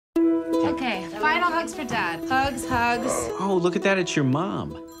Okay, final hugs for Dad. Hugs, hugs. Oh, look at that, it's your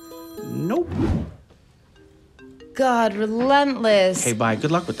mom. Nope. God, relentless. Okay, bye.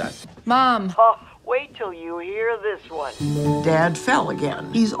 Good luck with that. Mom. Wait till you hear this one. Dad fell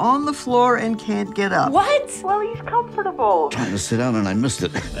again. He's on the floor and can't get up. What? Well, he's comfortable. Trying to sit down and I missed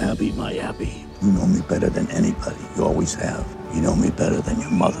it. Abby, my Abby. You know me better than anybody. You always have. You know me better than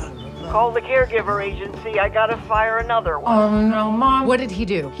your mother. Call the caregiver agency. I gotta fire another one. Oh, no, Mom. What did he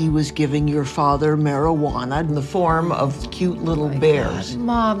do? He was giving your father marijuana in the form of cute little bears. God,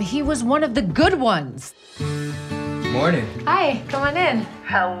 Mom, he was one of the good ones. Morning. Hi, come on in.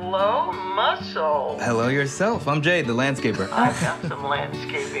 Hello, Muscle. Hello yourself. I'm Jade, the landscaper. I've got some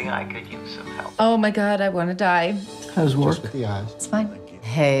landscaping. I could use some help. Oh my God, I want to die. How's work? It's fine.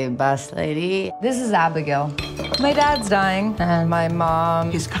 Hey, boss lady. This is Abigail. My dad's dying, and my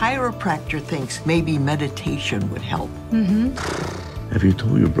mom. His chiropractor thinks maybe meditation would help. Have you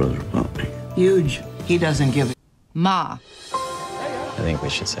told your brother about me? Huge. He doesn't give a... Ma. I think we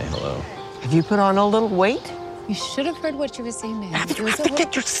should say hello. Have you put on a little weight? You should have heard what you were saying to him. You have to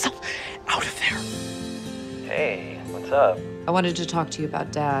get yourself out of there. Hey, what's up? I wanted to talk to you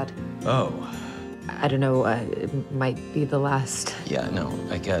about Dad. Oh. I don't know, it might be the last. Yeah, no,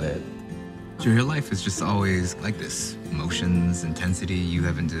 I get it. So your life is just always like this. Emotions, intensity, you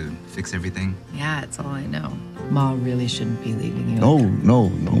having to fix everything. Yeah, it's all I know. Ma really shouldn't be leaving you. No,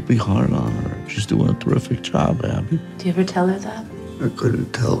 don't be hard on her. She's doing a terrific job, Abby. Do you ever tell her that? I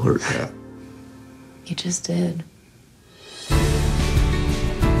couldn't tell her that. You just did.